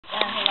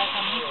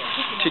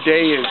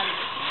Today is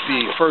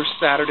the first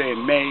Saturday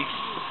in May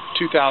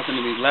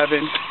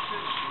 2011,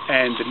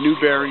 and the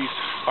Newberries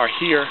are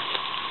here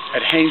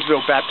at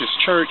Hawkinsville Baptist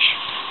Church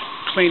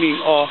cleaning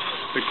off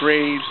the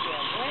graves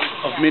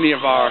of many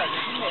of our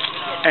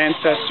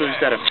ancestors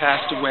that have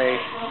passed away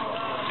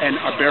and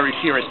are buried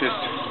here at this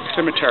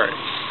cemetery.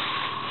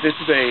 This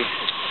is an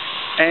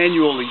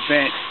annual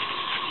event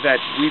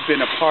that we've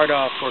been a part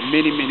of for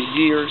many, many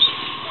years.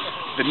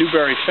 The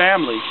Newberry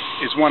family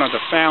is one of the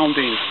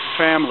founding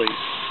families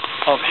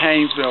of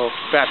Hawkinsville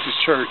Baptist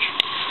Church,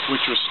 which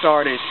was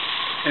started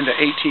in the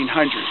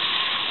 1800s.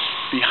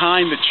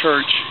 Behind the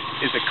church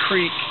is a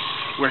creek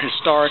where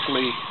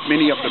historically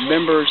many of the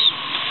members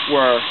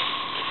were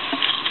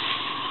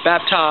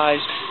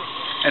baptized,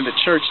 and the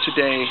church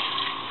today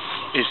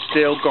is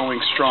still going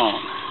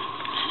strong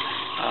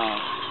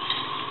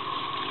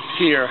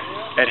here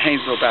at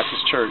Hawkinsville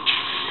Baptist Church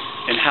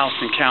in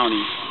Houston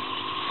County,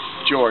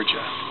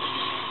 Georgia.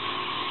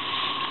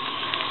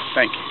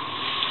 Thank you.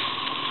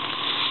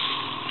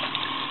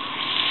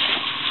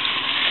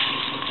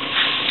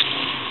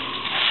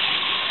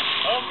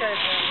 Okay,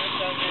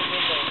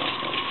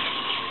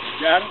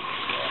 got it?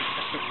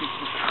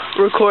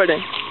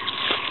 Recording.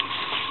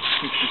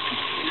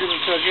 You're going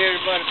to tell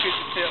everybody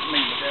 50 tip me,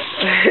 but that's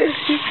all right.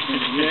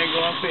 You ain't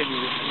going to fit me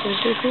with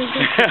it.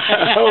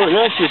 Oh,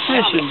 that's your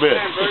fishing bit.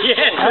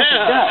 Yeah, I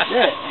forgot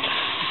that.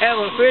 Have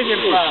a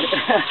fishing problem.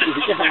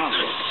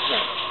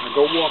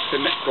 Go walk to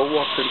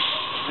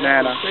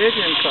Nana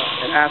Fishing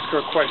problem. and ask her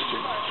a question.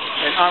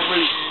 And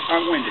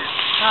Aunt Wendy.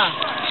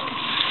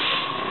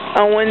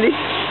 I'm Wendy.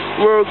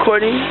 We're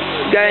recording.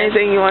 Got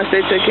anything you want to say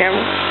to the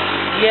camera?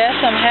 Yes,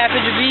 I'm happy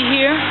to be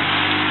here.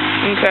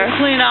 Okay. To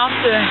clean off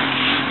the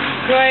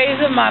graves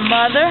of my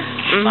mother,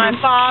 my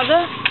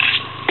father,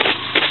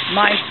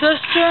 my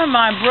sister,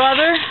 my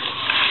brother,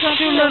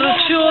 2 little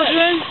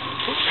children,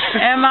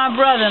 and my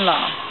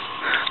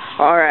brother-in-law.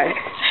 All right.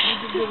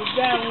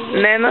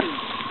 Nana,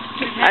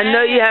 I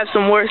know you have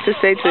some words to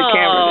say to the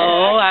camera.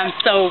 Oh, I'm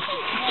so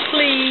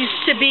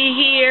pleased to be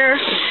here.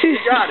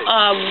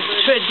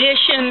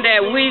 Tradition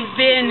that we've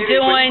been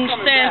doing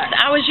since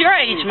I was your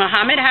age,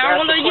 Muhammad. How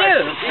old are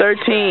you?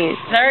 13.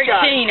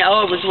 13.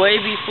 Oh, it was way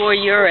before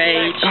your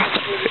age.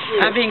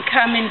 I've been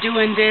coming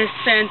doing this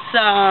since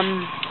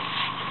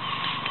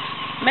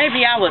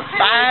maybe I was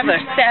 5 or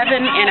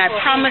 7, and I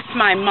promised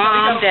my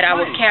mom that I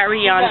would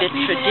carry on this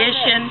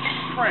tradition.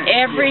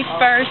 Every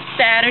first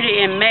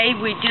Saturday in May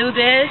we do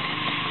this,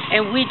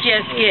 and we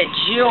just get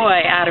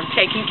joy out of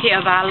taking care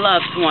of our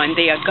loved one.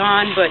 They are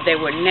gone, but they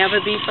will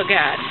never be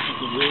forgotten.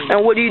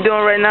 And what are you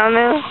doing right now?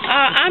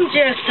 I'm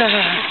just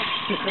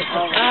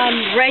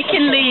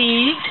raking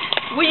leaves.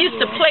 We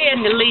used to play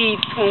in the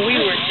leaves when we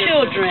were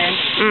children.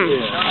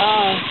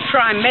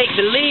 Try and make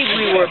believe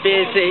we were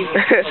busy.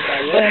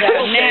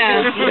 But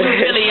now we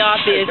really are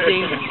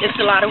busy. It's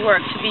a lot of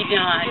work to be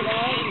done.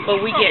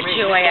 But we get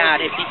joy out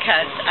of it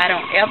because I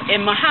don't ever,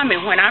 and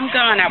Muhammad, when I'm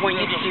gone, I want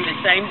you to do the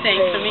same thing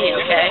for me,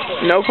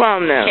 okay? No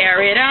problem now.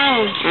 Carry it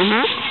on.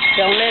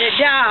 Don't let it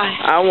die.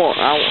 I won't.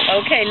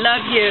 Okay,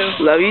 love you.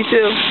 Love you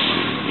too.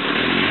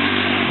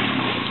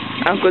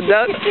 Uncle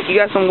Duck, you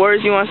got some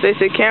words you want to say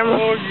to the camera?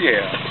 Oh,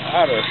 yeah.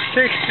 Out of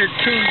 62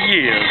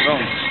 years,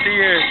 I'm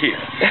still here.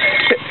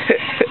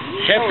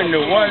 Helping the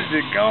ones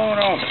that gone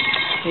on.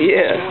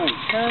 Yeah.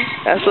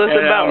 That's what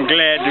it's about. I'm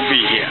glad to be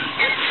here.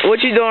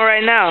 What you doing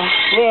right now?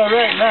 Well,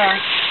 right now,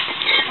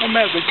 I'm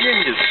at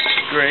Virginia's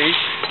grave.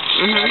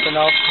 Knocking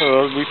off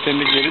hers. We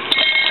finna get it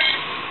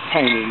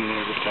painted and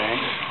everything.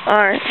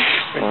 All right.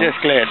 But just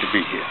glad to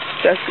be here.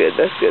 That's good.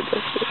 That's good.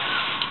 That's good.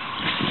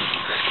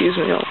 Excuse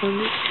me, Aunt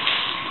Wendy.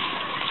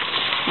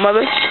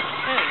 Mother?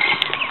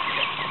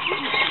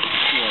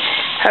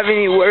 Have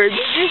any words? Is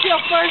this your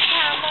first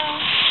time on?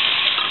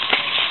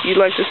 You'd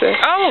like to say?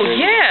 Oh,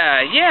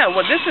 yeah.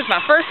 Well, this is my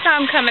first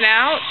time coming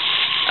out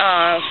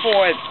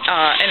for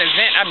an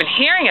event I've been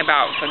hearing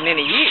about for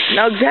many years.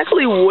 Now,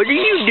 exactly what are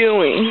you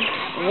doing?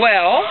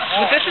 Well,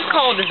 what this is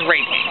called is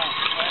raking.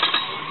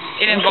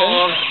 It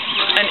involves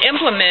an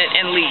implement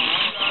and leaves.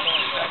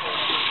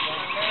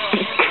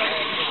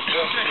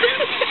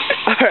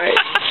 All right.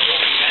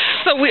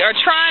 So we are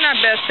trying our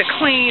best to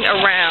clean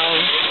around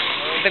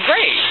the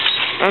graves.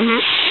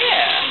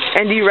 Yeah.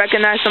 And do you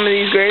recognize some of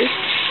these graves?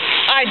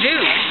 I do,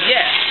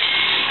 yes.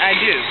 I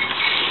do.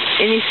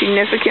 Any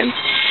significance?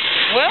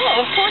 Well,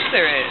 of course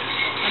there is.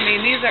 I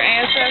mean, these are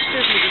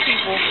ancestors. These are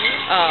people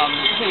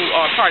who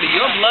are part of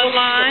your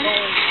bloodline.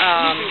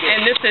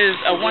 And this is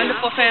a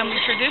wonderful family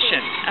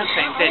tradition, I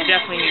think, that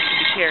definitely needs to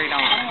be carried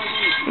on.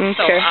 Okay.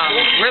 So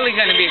I'm really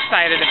going to be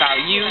excited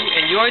about you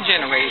and your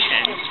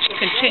generation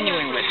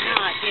continuing with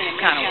this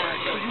kind of work.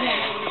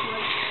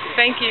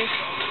 Thank you.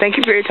 Thank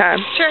you for your time.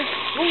 Sure.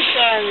 Whose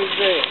time is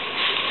that?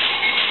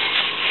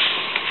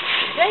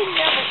 They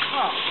never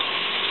come.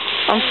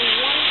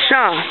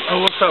 Sean. Oh,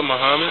 what's up,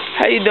 Muhammad?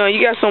 How you doing? You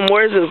got some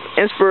words of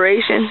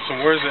inspiration? Some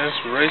words of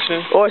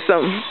inspiration? Or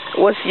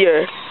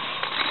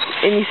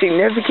any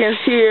significance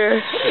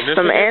here?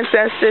 Some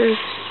ancestors?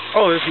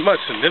 Oh, there's much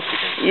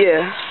significance.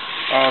 Yeah.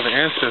 All the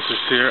ancestors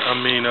here. I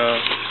mean,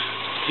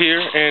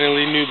 here, Annie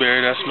Lee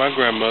Newberry, that's my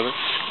grandmother.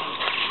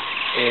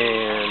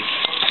 And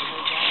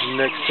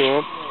next to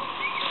him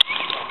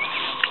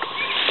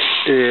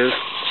is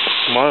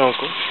my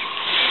uncle,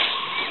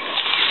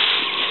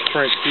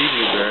 Frank Steve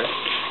Newberry.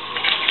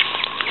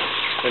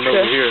 And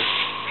over here,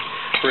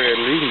 Fred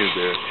Lee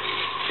Newberry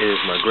is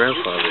my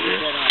grandfather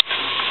here.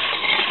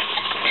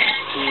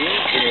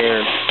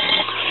 And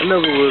I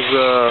never was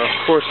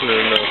fortunate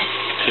enough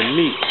to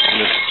meet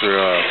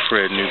Mr.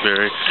 Fred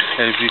Newberry.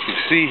 As you can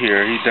see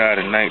here, he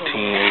died in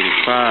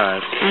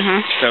 1985.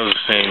 That was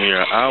the same year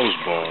I was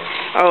born.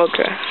 Oh,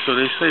 okay. So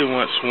they say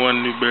once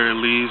one Newberry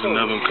leaves,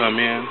 another one come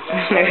in.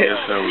 I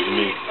guess that was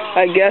me.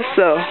 I guess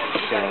so.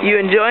 You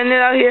enjoying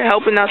it out here,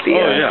 helping out the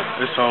area? Oh,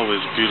 yeah. It's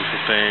always a beautiful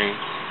thing.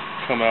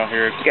 Come out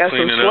here, got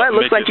clean some it sweat. up.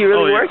 Looks like you're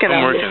really working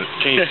out. I'm working.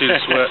 Can you see the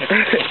sweat?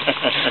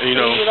 You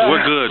know,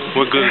 what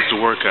good is the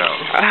workout?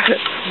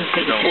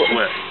 You don't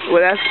sweat. Well,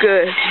 that's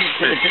good.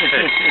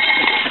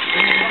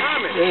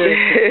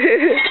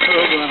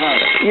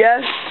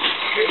 Yes?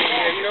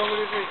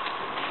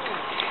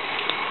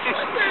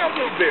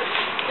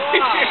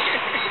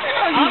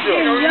 I'm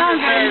getting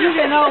younger and you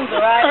getting older,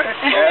 right?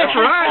 That's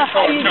right.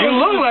 You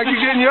look like you're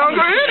getting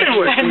younger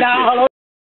anyway. No.